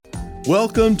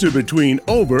Welcome to Between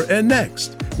Over and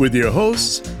Next with your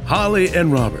hosts, Holli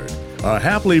and Robert, a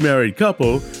happily married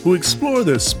couple who explore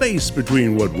the space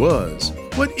between what was,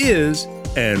 what is,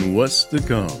 and what's to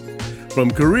come. From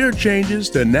career changes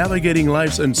to navigating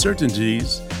life's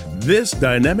uncertainties, this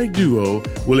dynamic duo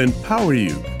will empower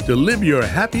you to live your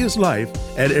happiest life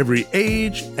at every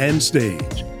age and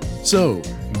stage. So,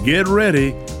 get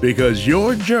ready because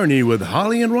your journey with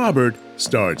Holli and Robert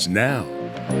starts now.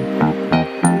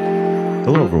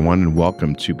 Hello, everyone, and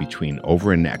welcome to Between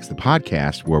Over and Next, the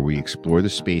podcast where we explore the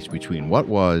space between what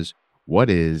was, what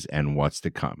is, and what's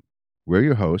to come. We're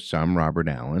your hosts. I'm Robert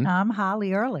Allen. I'm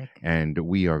Holli Ehrlich. And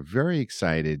we are very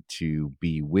excited to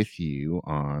be with you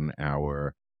on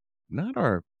not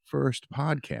our first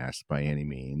podcast by any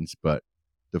means, but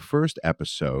the first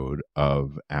episode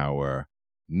of our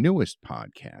newest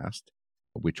podcast,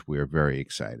 which we're very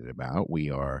excited about. We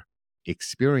are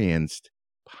experienced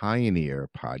pioneer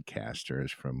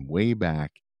podcasters from way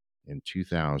back in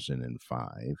 2005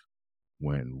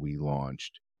 when we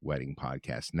launched Wedding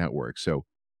Podcast Network. So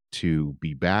to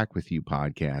be back with you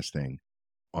podcasting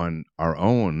on our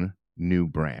own new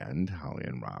brand, Holli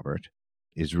and Robert,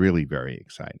 is really very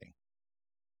exciting.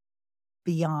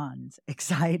 Beyond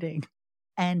exciting.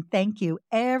 And thank you,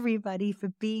 everybody, for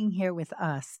being here with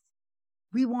us.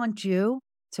 We want you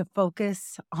to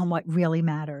focus on what really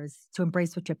matters, to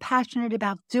embrace what you're passionate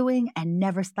about doing and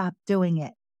never stop doing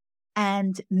it.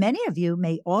 And many of you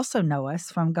may also know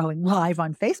us from going live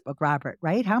on Facebook, Robert,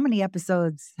 right? How many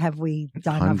episodes have we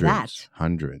done of that?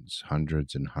 Hundreds.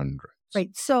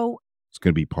 Right. So it's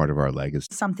going to be part of our legacy.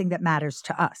 Something that matters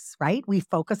to us, right? We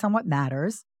focus on what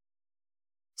matters.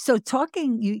 So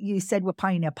you said we're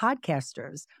pioneer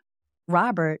podcasters.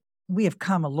 Robert, we have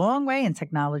come a long way in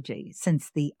technology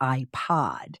since the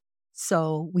iPod.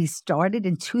 So we started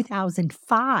in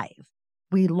 2005.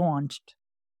 We launched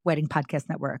Wedding Podcast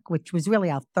Network, which was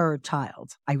really our third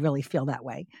child. I really feel that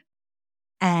way.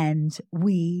 And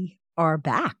we are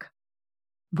back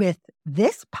with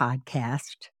this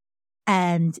podcast.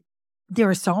 And there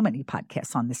are so many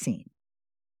podcasts on the scene.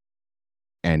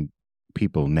 And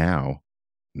people now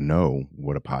know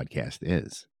what a podcast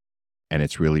is. And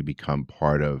it's really become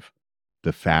part of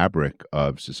the fabric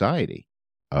of society,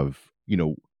 of,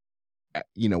 in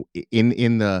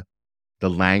the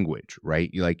language,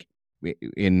 right?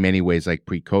 In many ways, like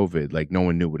pre-COVID, like no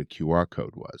one knew what a QR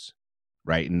code was,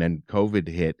 right? And then COVID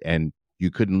hit and you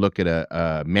couldn't look at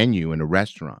a menu in a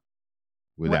restaurant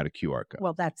without a QR code.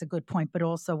 Well, that's a good point. But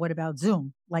also, what about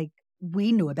Zoom? Like,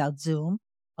 we knew about Zoom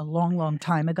a long, long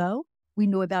time ago. We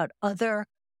knew about other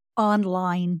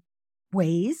online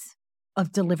ways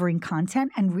of delivering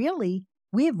content. And really,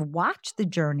 we have watched the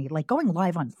journey, like going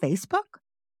live on Facebook.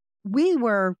 We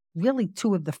were really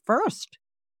two of the first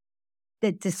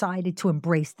that decided to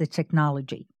embrace the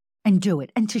technology and do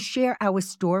it and to share our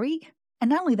story. And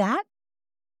not only that,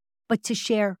 but to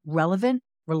share relevant,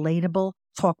 relatable,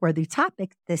 talk-worthy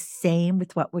topics, the same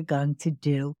with what we're going to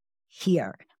do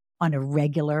here on a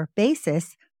regular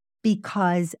basis,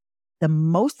 because the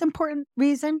most important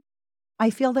reason I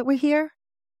feel that we're here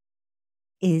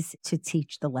is to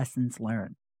teach the lessons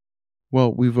learned.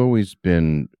 Well, we've always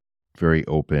been very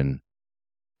open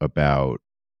about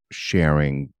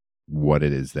sharing what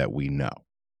it is that we know.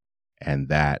 And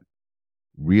that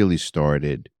really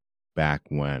started back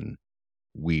when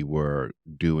we were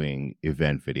doing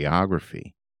event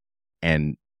videography.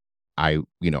 And I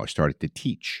started to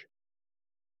teach,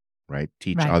 right?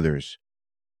 Teach others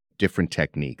different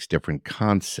techniques, different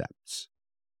concepts.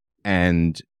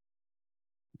 And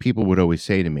people would always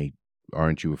say to me,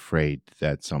 aren't you afraid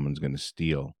that someone's going to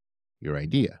steal your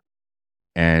idea?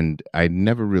 And I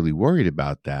never really worried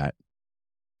about that.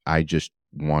 I just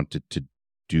wanted to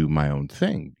do my own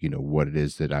thing, what it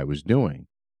is that I was doing.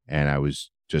 And I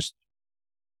was just,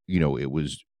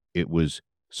 it was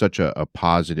such a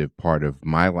positive part of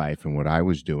my life and what I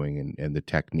was doing and the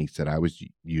techniques that I was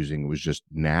using was just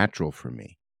natural for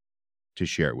me to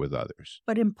share it with others.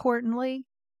 But importantly,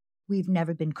 we've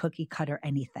never been cookie cutter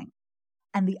anything.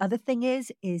 And the other thing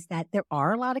is that there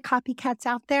are a lot of copycats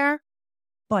out there,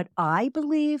 but I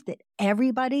believe that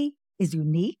everybody is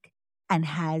unique and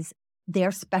has their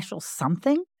special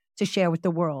something to share with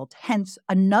the world. Hence,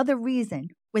 another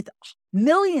reason with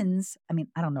millions,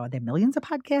 I don't know, are there millions of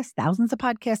podcasts, thousands of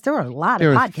podcasts? There are a lot of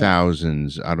podcasts. There are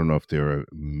thousands. I don't know if there are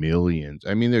millions.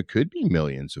 There could be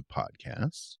millions of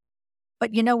podcasts.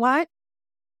 But you know what?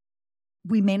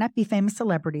 We may not be famous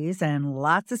celebrities, and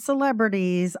lots of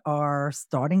celebrities are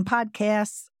starting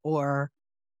podcasts or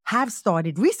have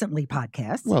started recently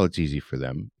podcasts. Well, it's easier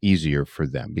for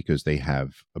them because they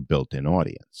have a built-in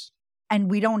audience.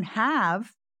 And we don't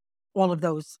have all of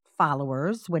those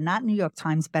followers. We're not New York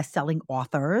Times bestselling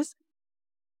authors,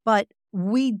 but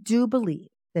we do believe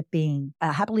that being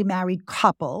a happily married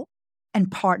couple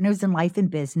and partners in life and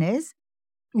business,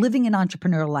 living an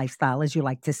entrepreneurial lifestyle, as you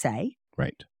like to say,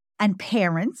 Right. and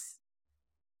parents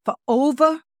for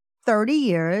over 30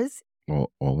 years.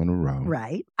 All in a row.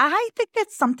 Right. I think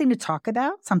that's something to talk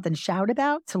about, something to shout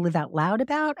about, to live out loud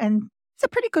about. And it's a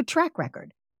pretty good track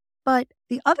record. But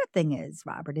the other thing is,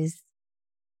 Robert, is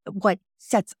what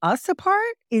sets us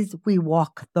apart is we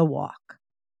walk the walk.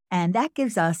 And that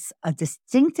gives us a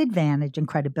distinct advantage and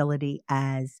credibility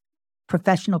as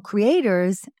professional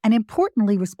creators and,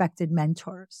 importantly, respected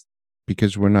mentors.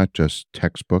 Because we're not just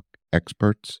textbook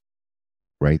experts,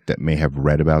 right, that may have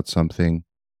read about something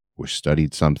or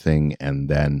studied something and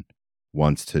then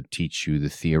wants to teach you the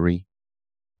theory.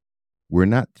 We're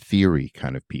not theory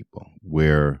kind of people.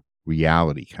 We're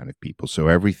reality kind of people. So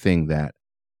everything that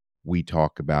we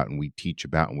talk about and we teach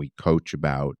about and we coach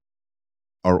about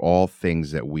are all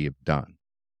things that we have done.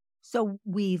 So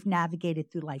we've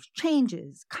navigated through life's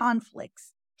changes,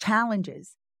 conflicts,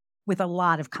 challenges with a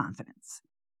lot of confidence.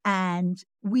 And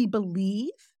we believe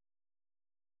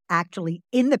actually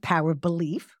in the power of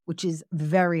belief, which is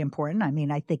very important. I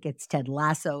mean, I think it's Ted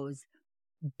Lasso's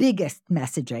biggest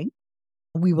messaging.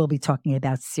 We will be talking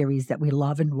about series that we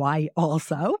love and why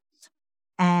also.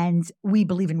 And we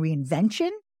believe in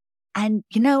reinvention. And,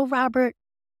 Robert,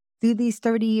 through these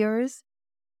 30 years,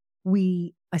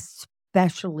 we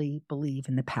especially believe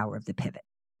in the power of the pivot.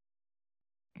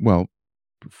 Well,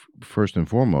 first and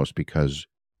foremost, because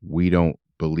we don't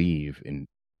believe in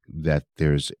that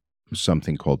there's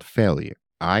something called failure.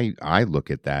 I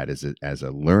look at that as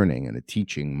a learning and a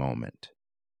teaching moment,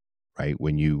 right?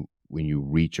 When you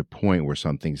reach a point where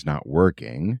something's not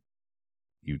working,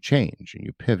 you change and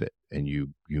you pivot and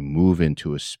you move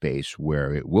into a space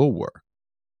where it will work.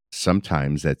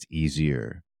 Sometimes that's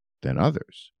easier than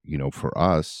others. For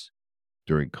us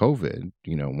during COVID,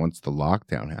 once the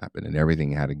lockdown happened and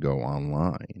everything had to go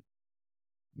online,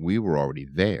 we were already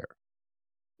there.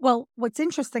 Well, what's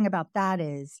interesting about that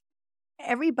is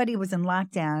everybody was in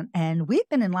lockdown, and we've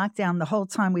been in lockdown the whole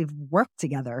time we've worked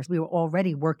together. We were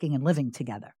already working and living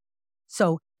together.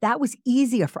 So that was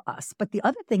easier for us. But the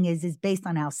other thing is based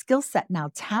on our skill set and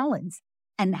our talents,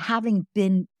 and having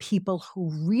been people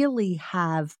who really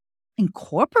have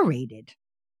incorporated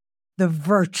the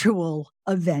virtual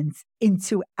events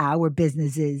into our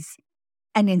businesses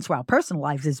and into our personal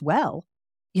lives as well.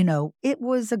 It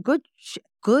was a good,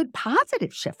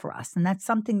 positive shift for us. And that's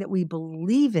something that we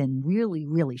believe in really,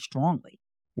 really strongly.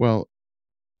 Well,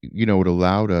 it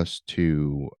allowed us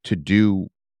to do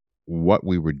what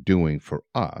we were doing for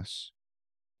us,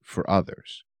 for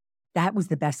others. That was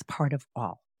the best part of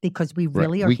all, because we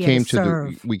really Right. are here to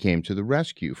serve. We came to the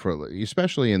rescue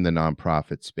especially in the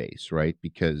nonprofit space, right?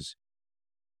 Because,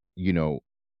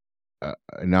 a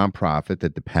nonprofit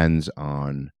that depends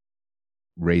on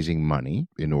raising money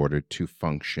in order to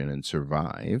function and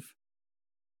survive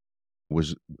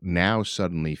was now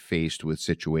suddenly faced with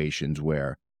situations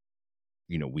where,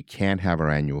 we can't have our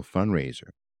annual fundraiser.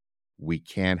 We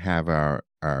can't have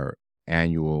our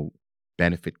annual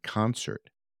benefit concert.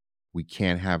 We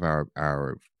can't have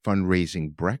our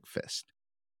fundraising breakfast.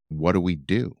 What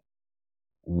do?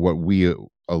 What we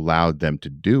allowed them to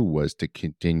do was to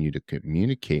continue to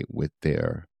communicate with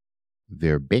their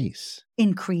base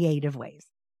in creative ways,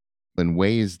 in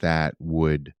ways that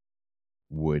would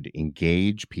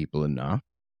engage people enough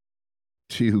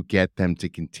to get them to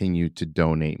continue to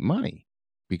donate money,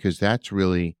 because that's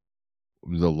really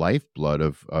the lifeblood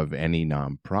of any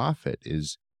nonprofit,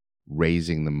 is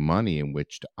raising the money in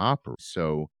which to operate.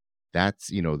 So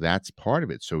that's part of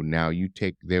it. So now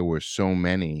there were so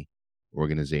many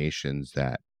organizations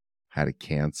that had to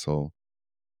cancel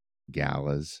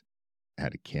galas,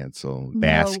 had to cancel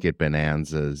basket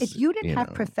bonanzas. If you didn't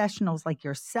have professionals like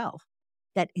yourself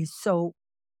that is so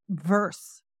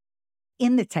versed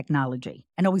in the technology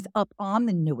and always up on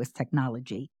the newest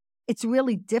technology, it's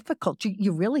really difficult.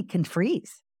 You really can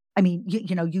freeze. I mean,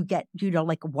 you get,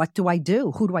 like, what do I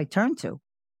do? Who do I turn to?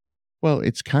 Well,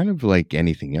 it's kind of like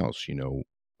anything else,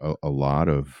 a lot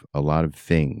of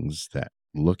things that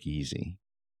look easy.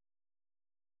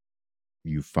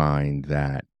 You find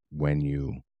that when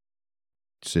you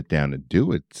sit down to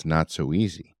do it, it's not so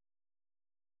easy.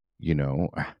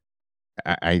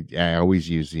 I always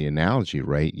use the analogy,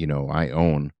 right? I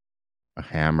own a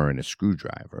hammer and a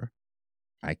screwdriver.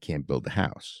 I can't build a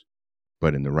house,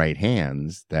 but in the right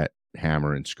hands, that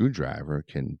hammer and screwdriver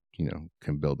can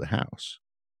build a house.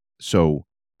 So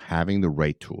having the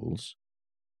right tools,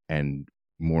 and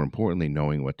more importantly,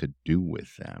 knowing what to do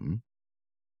with them,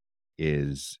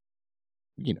 is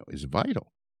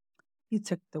vital. You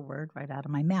took the word right out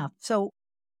of my mouth. So,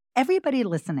 everybody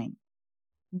listening,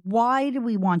 why do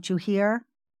we want you here?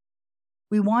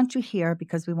 We want you here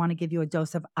because we want to give you a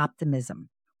dose of optimism.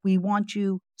 We want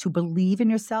you to believe in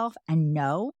yourself and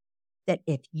know that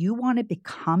if you want to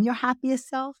become your happiest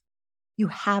self, you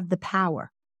have the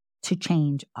power to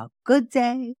change a good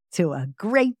day to a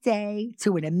great day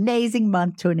to an amazing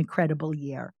month to an incredible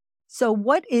year. So,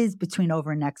 what is between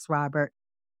over and next, Robert?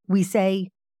 We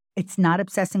say it's not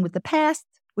obsessing with the past,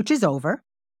 which is over,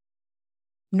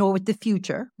 nor with the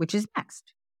future, which is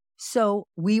next. So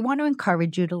we want to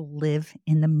encourage you to live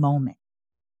in the moment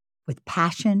with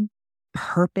passion,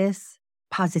 purpose,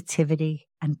 positivity,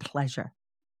 and pleasure.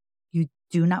 You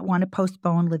do not want to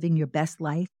postpone living your best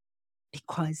life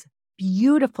because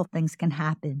beautiful things can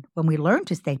happen when we learn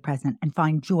to stay present and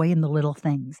find joy in the little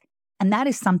things. And that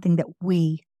is something that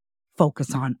we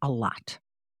focus on a lot.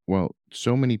 Well,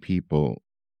 so many people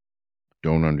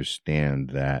don't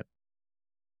understand that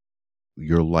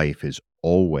your life is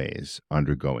always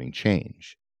undergoing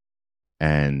change.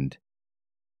 And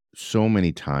so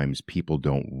many times people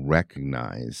don't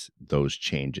recognize those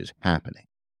changes happening.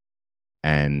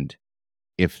 And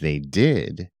if they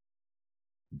did,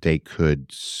 they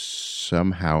could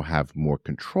somehow have more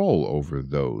control over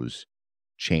those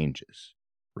changes,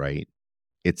 right?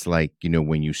 It's like,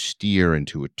 when you steer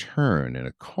into a turn in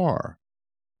a car,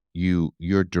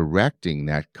 you're directing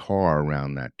that car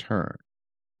around that turn.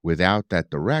 Without that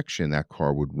direction, that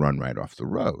car would run right off the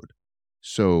road.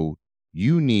 So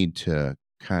you need to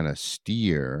kind of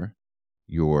steer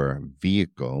your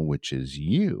vehicle, which is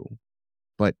you,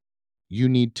 but you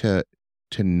need to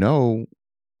know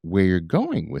where you're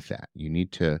going with that. You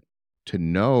need to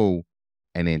know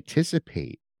and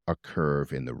anticipate a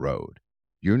curve in the road.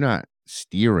 You're not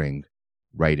steering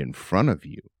right in front of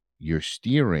you. You're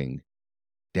steering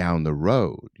down the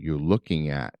road. You're looking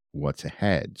at what's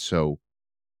ahead. So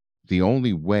the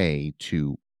only way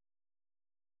to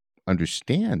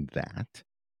understand that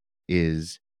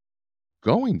is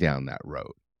going down that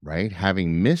road, right?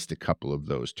 Having missed a couple of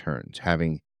those turns,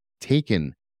 having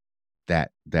taken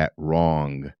that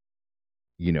wrong,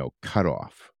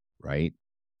 cutoff, right?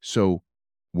 So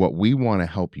what we want to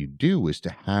help you do is to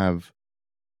have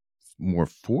more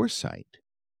foresight.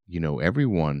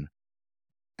 Everyone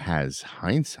has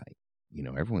hindsight.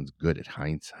 Everyone's good at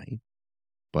hindsight,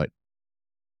 but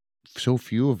so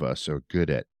few of us are good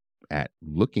at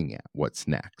looking at what's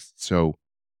next. So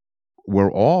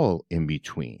we're all in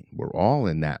between. We're all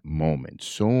in that moment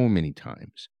so many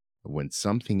times when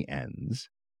something ends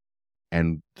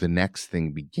and the next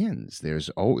thing begins.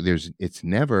 It's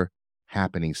never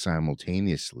happening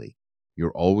simultaneously.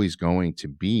 You're always going to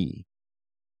be,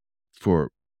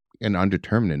 for an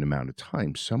undetermined amount of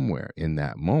time, somewhere in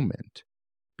that moment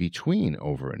between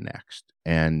over and next.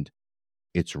 And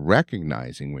it's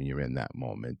recognizing when you're in that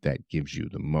moment that gives you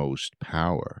the most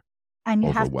power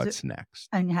over what's next.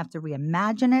 And you have to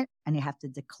reimagine it, and you have to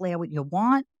declare what you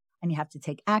want, and you have to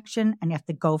take action, and you have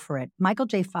to go for it. Michael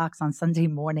J. Fox on Sunday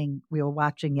morning, we were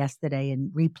watching yesterday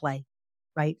in replay,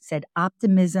 right, said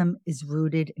optimism is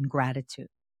rooted in gratitude.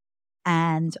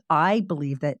 And I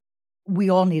believe that we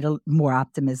all need more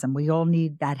optimism. We all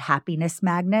need that happiness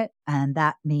magnet. And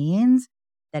that means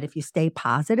that if you stay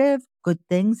positive, good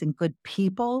things and good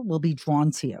people will be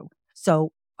drawn to you.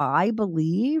 So I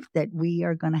believe that we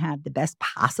are going to have the best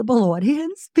possible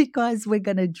audience because we're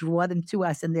going to draw them to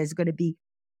us. And there's going to be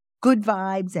good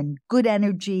vibes and good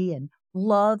energy and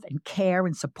love and care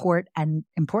and support and,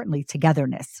 importantly,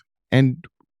 togetherness. And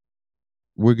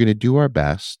we're going to do our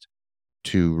best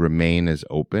to remain as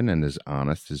open and as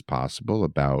honest as possible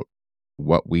about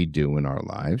what we do in our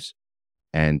lives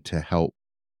and to help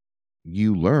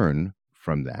you learn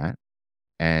from that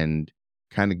and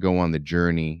kind of go on the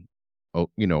journey,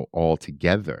 all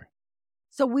together.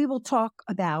 So we will talk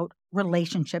about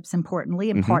relationships, importantly,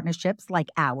 and partnerships like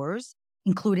ours,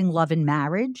 including love and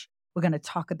marriage. We're going to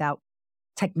talk about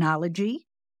technology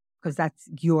because that's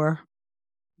your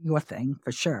thing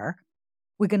for sure.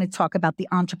 We're going to talk about the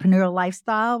entrepreneurial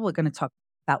lifestyle. We're going to talk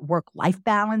about work-life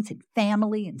balance and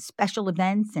family and special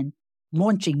events and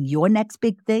launching your next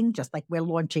big thing, just like we're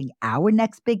launching our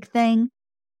next big thing,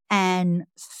 and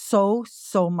so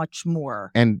much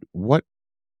more. And what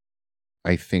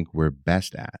I think we're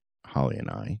best at, Holly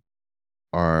and I,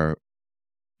 are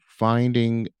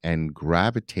finding and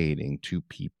gravitating to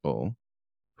people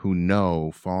who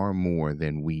know far more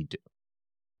than we do.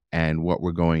 And what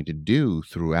we're going to do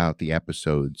throughout the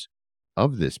episodes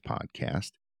of this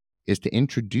podcast is to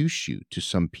introduce you to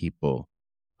some people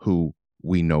who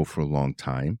we know for a long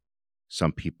time,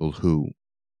 some people who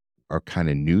are kind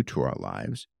of new to our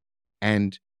lives.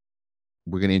 And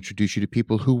we're going to introduce you to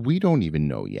people who we don't even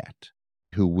know yet,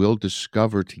 who we'll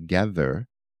discover together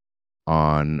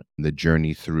on the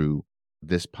journey through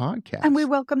this podcast. And we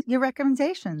welcome your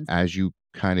recommendations. As you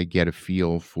kind of get a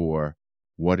feel for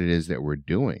what it is that we're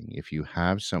doing, if you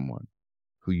have someone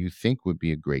who you think would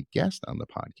be a great guest on the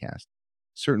podcast,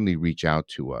 certainly reach out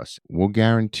to us. We'll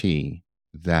guarantee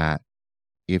that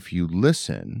if you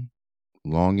listen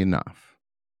long enough,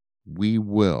 we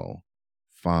will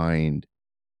find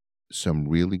some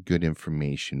really good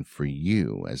information for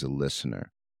you as a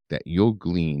listener that you'll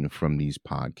glean from these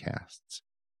podcasts.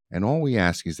 And all we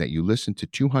ask is that you listen to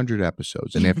 200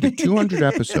 episodes. And after 200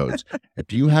 episodes,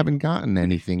 if you haven't gotten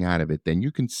anything out of it, then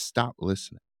you can stop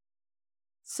listening.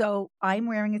 So I'm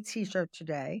wearing a T-shirt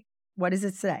today. What does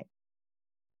it say?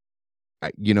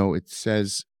 It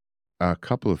says a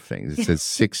couple of things. It says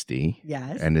 60.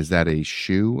 Yes. And is that a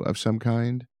shoe of some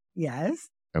kind? Yes.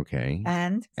 Okay.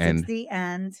 And 60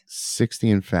 and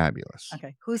 60 and fabulous.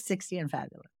 Okay. Who's 60 and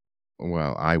fabulous?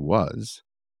 Well, I was,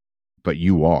 but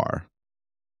you are.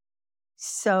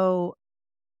 So,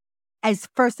 as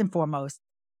first and foremost,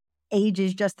 age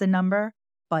is just a number,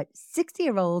 but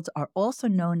 60-year-olds are also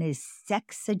known as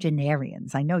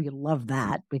sexagenarians. I know you love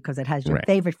that because it has your Right.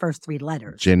 favorite first three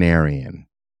letters. Genarian.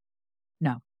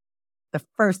 No, the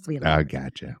first three letters. I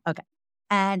gotcha. Okay.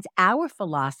 And our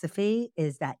philosophy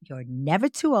is that you're never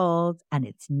too old and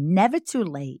it's never too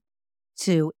late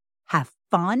to have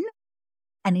fun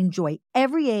and enjoy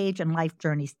every age and life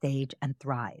journey stage and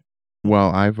thrive.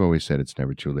 Well, I've always said it's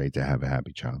never too late to have a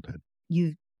happy childhood.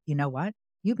 You know what?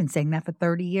 You've been saying that for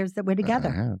 30 years that we're together.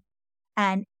 I have.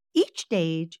 And each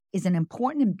stage is an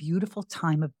important and beautiful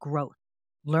time of growth,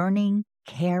 learning,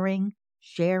 caring,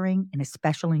 sharing in a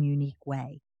special and unique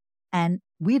way. And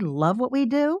we love what we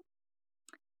do.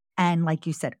 And like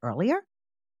you said earlier,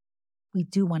 we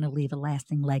do want to leave a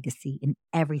lasting legacy in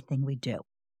everything we do.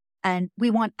 And we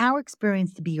want our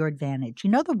experience to be your advantage. You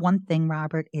know, the one thing,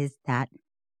 Robert, is that,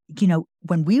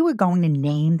 when we were going to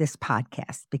name this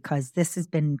podcast, because this has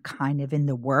been kind of in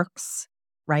the works,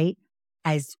 right?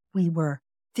 As we were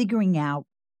figuring out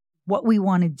what we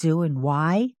want to do and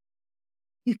why,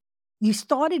 you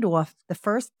started off, the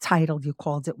first title you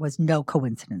called it was No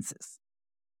Coincidences.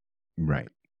 Right.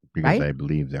 Because Right? I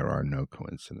believe there are no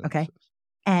coincidences. Okay.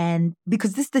 And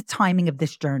because this is the timing of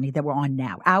this journey that we're on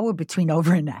now, our between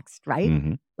over and next, right?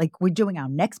 Mm-hmm. Like we're doing our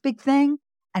next big thing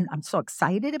and I'm so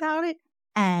excited about it.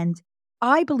 And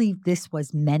I believe this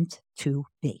was meant to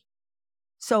be.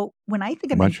 So when I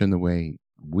think of Much in the way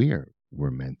we're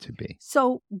meant to be.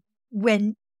 So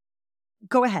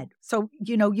go ahead. So,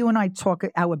 you and I talk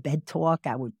our bed talk,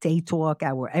 our day talk,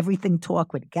 our everything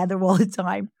talk. We're together all the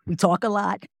time. We talk a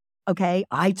lot. Okay.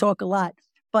 I talk a lot,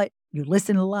 but you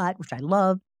listen a lot, which I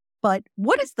love. But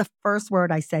what is the first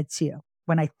word I said to you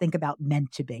when I think about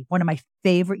meant to be? One of my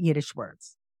favorite Yiddish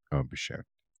words. Oh, for sure.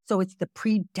 So it's the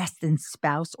predestined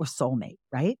spouse or soulmate,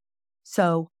 right?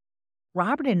 So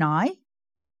Robert and I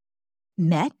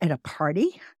met at a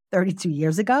party 32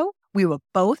 years ago. We were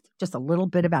both, just a little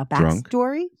bit of our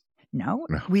backstory. No,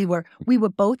 we were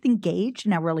both engaged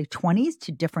in our early 20s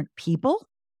to different people.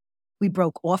 We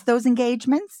broke off those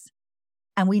engagements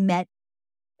and we met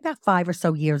about 5 or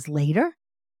so years later.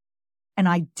 And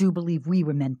I do believe we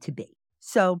were meant to be.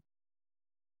 So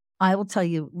I will tell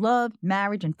you, love,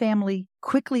 marriage, and family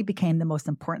quickly became the most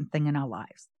important thing in our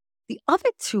lives. The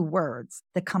other two words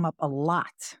that come up a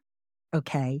lot,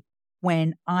 okay,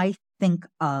 when I think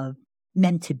of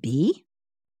meant to be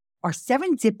are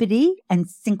serendipity and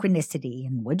synchronicity.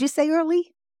 And what'd you say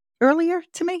earlier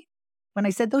to me when I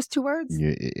said those two words?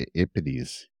 Yeah,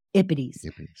 Ippides.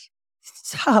 Ippides.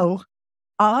 So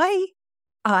I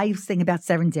sing about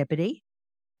serendipity,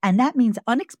 and that means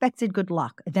unexpected good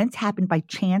luck. Events happen by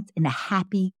chance in a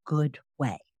happy, good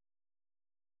way.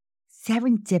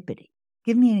 Serendipity.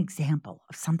 Give me an example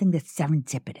of something that's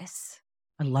serendipitous.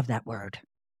 I love that word.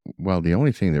 Well, the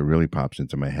only thing that really pops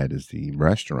into my head is the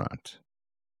restaurant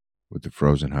with the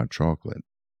frozen hot chocolate.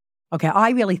 Okay,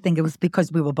 I really think it was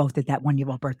because we were both at that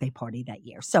one-year-old birthday party that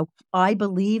year. So I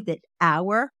believe that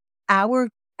our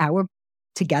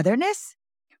togetherness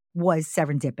was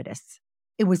serendipitous.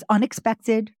 It was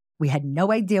unexpected. We had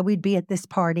no idea we'd be at this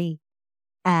party.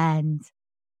 And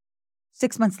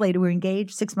 6 months later, we were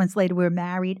engaged. 6 months later, we were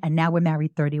married. And now we're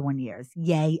married 31 years.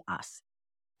 Yay, us.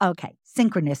 Okay,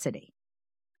 synchronicity.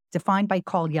 Defined by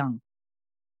Carl Jung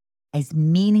as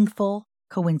meaningful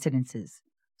coincidences,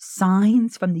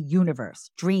 signs from the universe,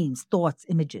 dreams, thoughts,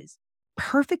 images,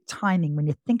 perfect timing when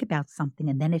you think about something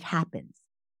and then it happens.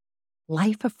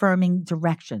 Life-affirming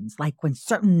directions, like when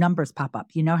certain numbers pop up.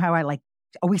 You know how I like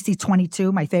we see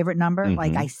 22, my favorite number.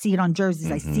 Like Mhm. I see it on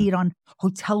jerseys. I see it on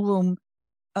hotel room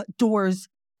doors,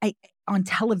 on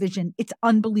television. It's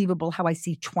unbelievable how I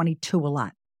see 22 a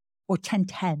lot, or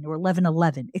 1010 or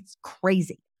 1111. It's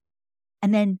crazy.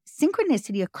 And then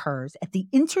synchronicity occurs at the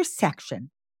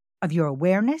intersection of your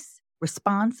awareness,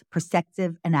 response,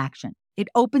 perspective, and action. It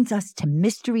opens us to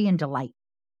mystery and delight.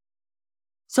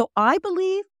 So I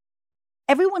believe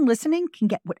everyone listening can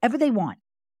get whatever they want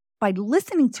by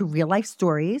listening to real life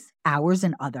stories, ours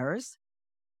and others,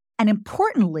 and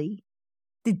importantly,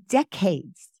 the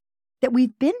decades that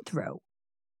we've been through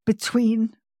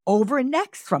between over and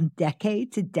next, from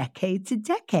decade to decade to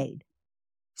decade.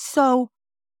 So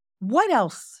what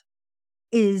else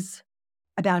is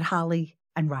about Holli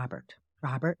and Robert?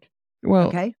 Robert, Well,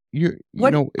 okay? you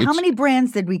What? know, How it's many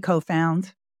brands did we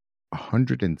co-found?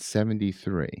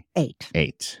 173. 8.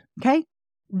 8. Okay.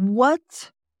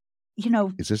 What,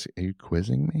 Are you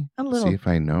quizzing me? a To little, see if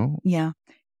I know? yeah.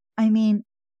 I mean,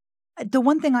 the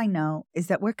one thing I know is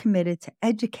that we're committed to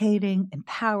educating,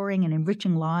 empowering, and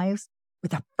enriching lives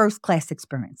with a first-class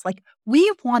experience. Like,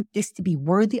 we want this to be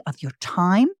worthy of your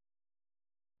time,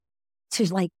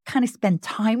 to like kind of spend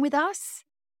time with us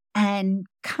and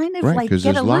kind of Right, like because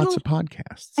get there's a lots little, of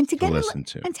podcasts and to to get listen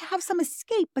to. and to have some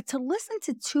escape, but to listen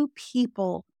to two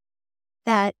people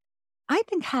that I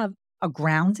think have a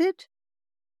grounded,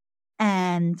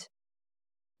 and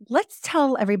let's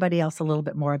tell everybody else a little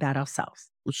bit more about ourselves.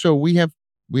 So we have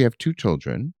 2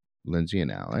 children, Lindsay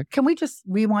and Alec. Can we just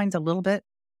rewind a little bit?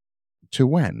 To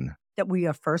when? That we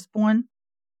are firstborn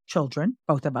children,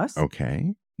 both of us.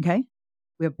 Okay. Okay.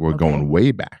 We're going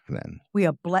way back then. We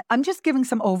are blessed. I'm just giving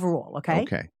some overall. Okay.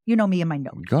 Okay. You know me and my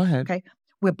notes. Go ahead. Okay.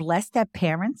 We're blessed to have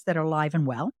parents that are alive and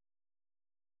well.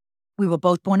 We were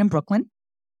both born in Brooklyn.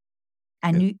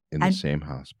 And In the same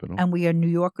hospital. And we are New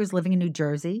Yorkers living in New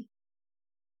Jersey.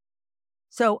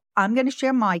 So I'm going to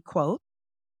share my quote.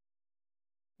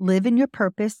 Live in your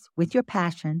purpose with your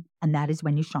passion, and that is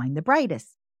when you shine the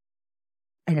brightest.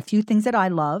 And a few things that I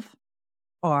love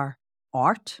are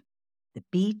art, the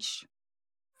beach,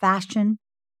 fashion,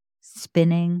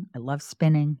 spinning. I love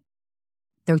spinning.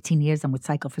 13 years I'm with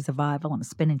Cycle for Survival. I'm a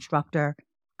spin instructor.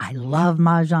 I love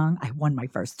mahjong. I won my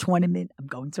first tournament. I'm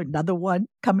going to another one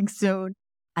coming soon.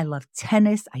 I love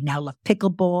tennis. I now love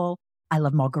pickleball. I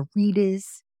love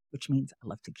margaritas, which means I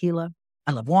love tequila.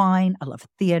 I love wine. I love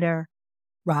theater.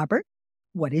 Robert,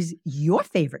 what is your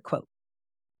favorite quote?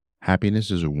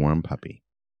 Happiness is a warm puppy.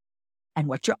 And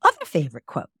what's your other favorite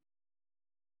quote?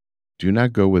 Do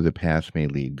not go where the path may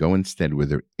lead. Go instead where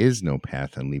there is no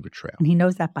path and leave a trail. And he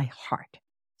knows that by heart.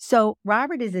 So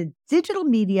Robert is a digital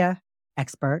media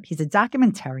expert. He's a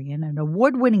documentarian, an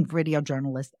award-winning video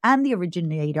journalist, and the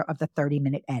originator of the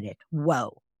 30-minute edit.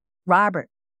 Whoa. Robert,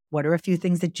 what are a few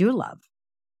things that you love?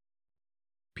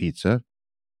 Pizza.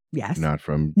 Yes. Not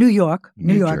from New York.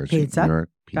 New York Jersey. pizza. New York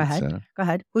Go pizza.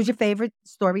 ahead. Who's your favorite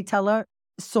storyteller,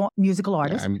 musical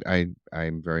artist?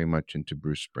 I'm very much into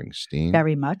Bruce Springsteen.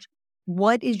 Very much.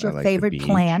 What is your I like the favorite beach.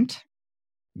 plant?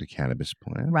 The cannabis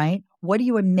plant. Right. What do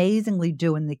you amazingly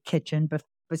do in the kitchen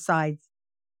besides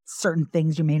certain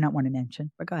things you may not want to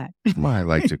mention? But go ahead. Well, I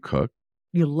like to cook.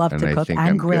 You love to I cook think and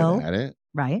I'm grill. good at it.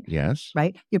 Right. Yes.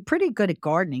 Right. You're pretty good at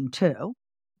gardening too.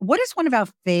 What is one of our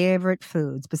favorite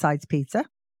foods besides pizza?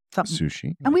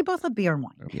 Sushi. And we both love beer and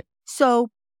wine. Oh, yeah. So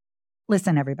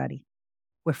listen, everybody,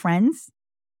 we're friends.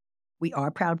 We are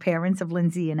proud parents of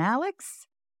Lindsay and Alex.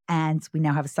 And we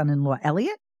now have a son-in-law,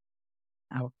 Elliot.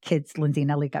 Our kids, Lindsay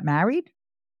and Elliot, got married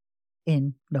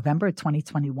in November of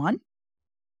 2021.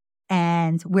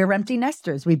 And we're empty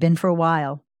nesters. We've been for a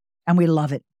while. And we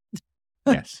love it.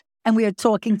 Yes. And we are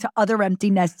talking to other empty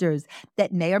nesters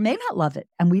that may or may not love it.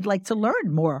 And we'd like to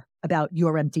learn more about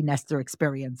your empty nester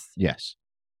experience. Yes.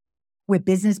 We're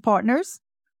business partners.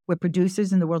 We're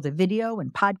producers in the world of video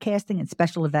and podcasting and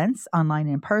special events, online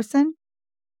and in person.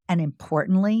 And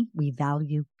importantly, we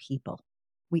value people.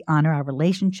 We honor our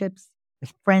relationships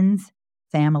with friends,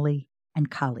 family,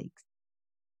 and colleagues.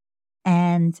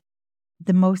 And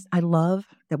I love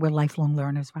that we're lifelong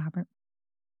learners, Robert.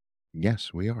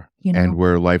 Yes, we are. You know? And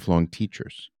we're lifelong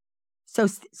teachers. So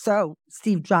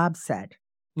Steve Jobs said,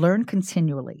 learn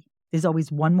continually. There's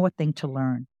always one more thing to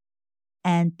learn.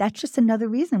 And that's just another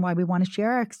reason why we want to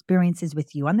share our experiences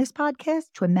with you on this podcast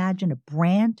to imagine a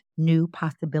brand new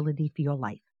possibility for your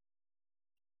life.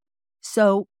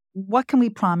 So what can we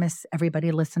promise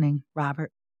everybody listening,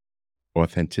 Robert?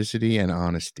 Authenticity and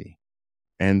honesty,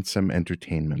 and some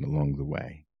entertainment along the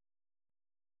way.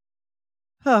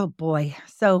 Oh, boy.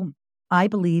 So I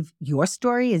believe your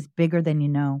story is bigger than you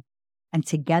know. And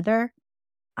together,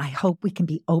 I hope we can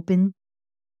be open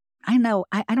I know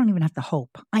I don't even have to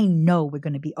hope. I know we're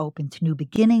going to be open to new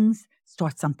beginnings,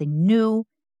 start something new,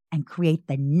 and create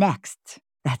the next.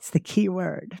 That's the key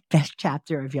word, best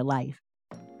chapter of your life.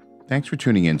 Thanks for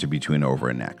tuning in to Between Over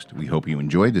and Next. We hope you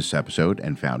enjoyed this episode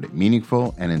and found it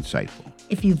meaningful and insightful.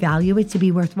 If you value it to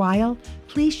be worthwhile,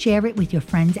 please share it with your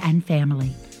friends and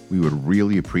family. We would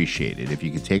really appreciate it if you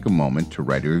could take a moment to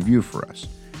write a review for us.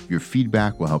 Your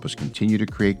feedback will help us continue to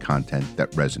create content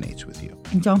that resonates with you.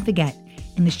 And don't forget,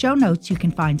 in the show notes, you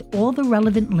can find all the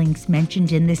relevant links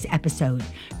mentioned in this episode,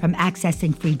 from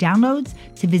accessing free downloads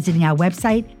to visiting our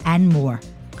website and more.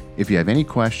 If you have any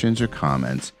questions or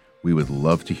comments, we would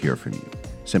love to hear from you.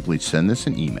 Simply send us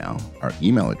an email. Our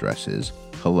email address is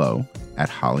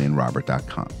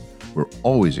hello@hollyandrobert.com. We're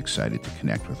always excited to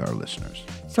connect with our listeners.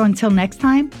 So until next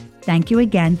time, thank you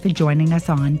again for joining us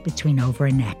on Between Over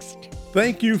and Next.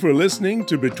 Thank you for listening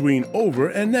to Between Over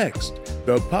and Next,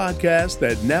 the podcast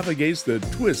that navigates the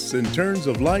twists and turns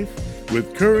of life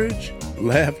with courage,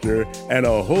 laughter, and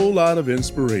a whole lot of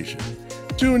inspiration.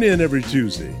 Tune in every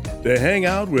Tuesday to hang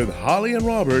out with Holly and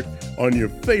Robert on your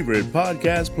favorite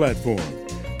podcast platform.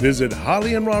 Visit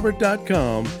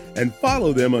hollyandrobert.com and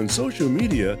follow them on social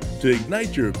media to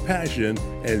ignite your passion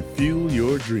and fuel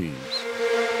your dreams.